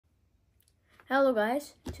Hello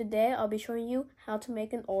guys, today I'll be showing you how to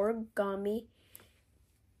make an origami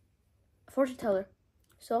fortune teller.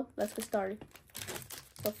 So let's get started.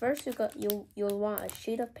 So first you'll want a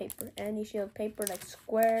sheet of paper, any sheet of paper like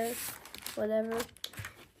square, whatever,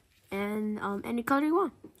 and any color you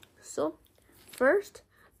want. So first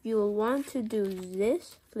you'll want to do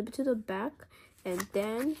this, flip it to the back, and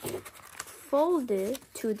then fold it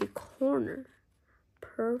to the corner.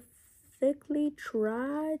 Perfectly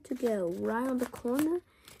try to get right on the corner,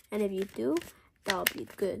 and if you do, that'll be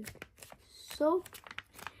good. So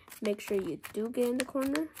make sure you do get in the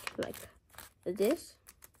corner like this.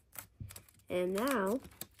 And now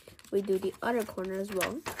we do the other corner as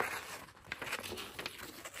well.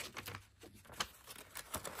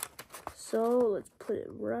 So let's put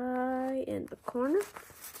it right in the corner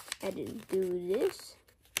and then do this,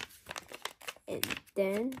 and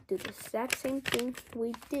then do the exact same thing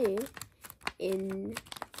we did in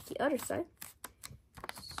the other side.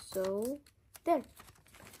 So there.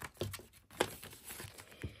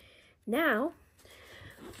 Now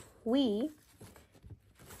we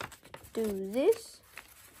do this.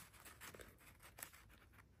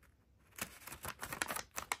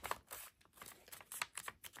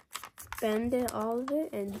 Bend it, all of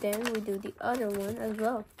it, and then we do the other one as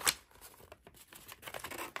well.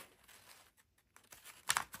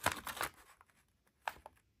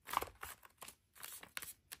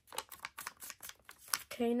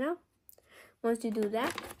 Okay, now once you do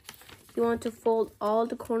that, you want to fold all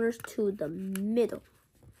the corners to the middle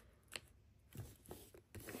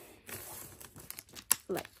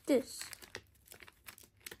like this.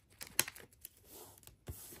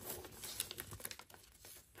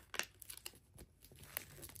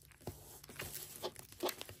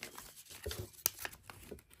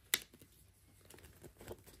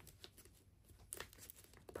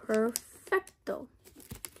 Perfecto.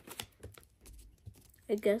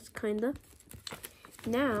 I guess kinda.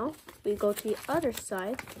 Now we go to the other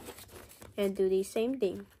side and do the same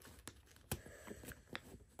thing.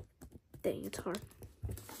 Dang, it's hard.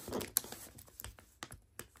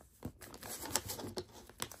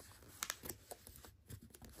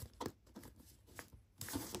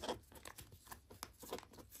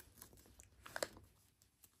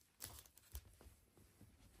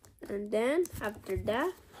 And then after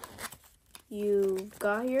that, you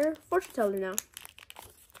got your fortune teller now.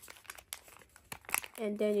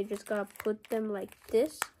 And then you just gotta put them like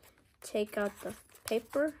this, take out the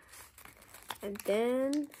paper, and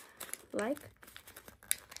then like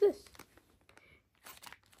this.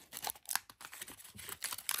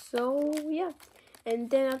 So yeah, and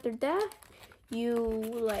then after that, you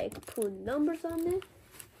like put numbers on it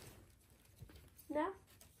now,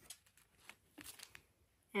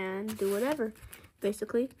 and do whatever.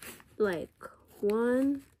 Basically, like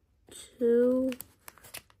 1, 2.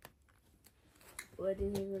 Well,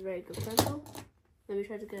 this is a very good pencil. Let me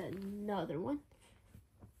try to get another one.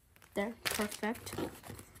 There, perfect.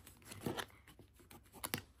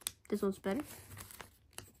 This one's better.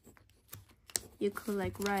 You could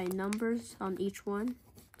like write numbers on each one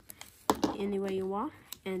any way you want,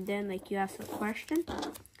 and then like you ask a question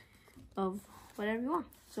of whatever you want.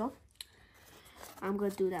 So I'm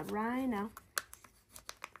gonna do that right now.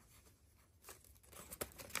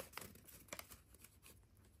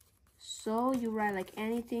 So you write like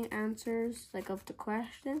anything, answers like of the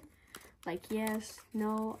question, like yes,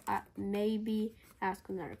 no, maybe, ask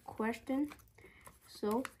another question.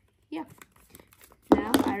 So yeah,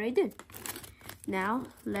 now I already did. Now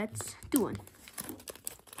let's do one.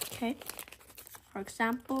 Okay, for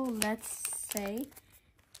example, let's say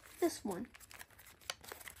this one.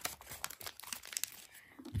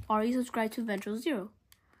 Are you subscribed to Ventral Zero?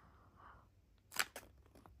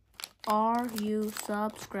 Are you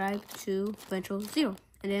subscribed to Ventral Zero?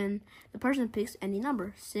 And then the person picks any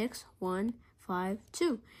number, 6, 1, 5,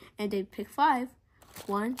 2, and they pick 5,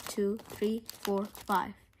 1, 2, 3, 4,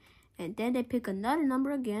 5, and then they pick another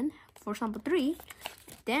number again, for example 3.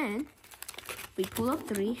 Then we pull up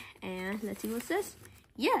 3, and let's see what it says.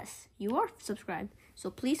 Yes, you are subscribed, so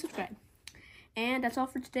please subscribe. And that's all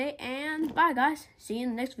for today, and bye guys, see you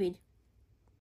in the next video.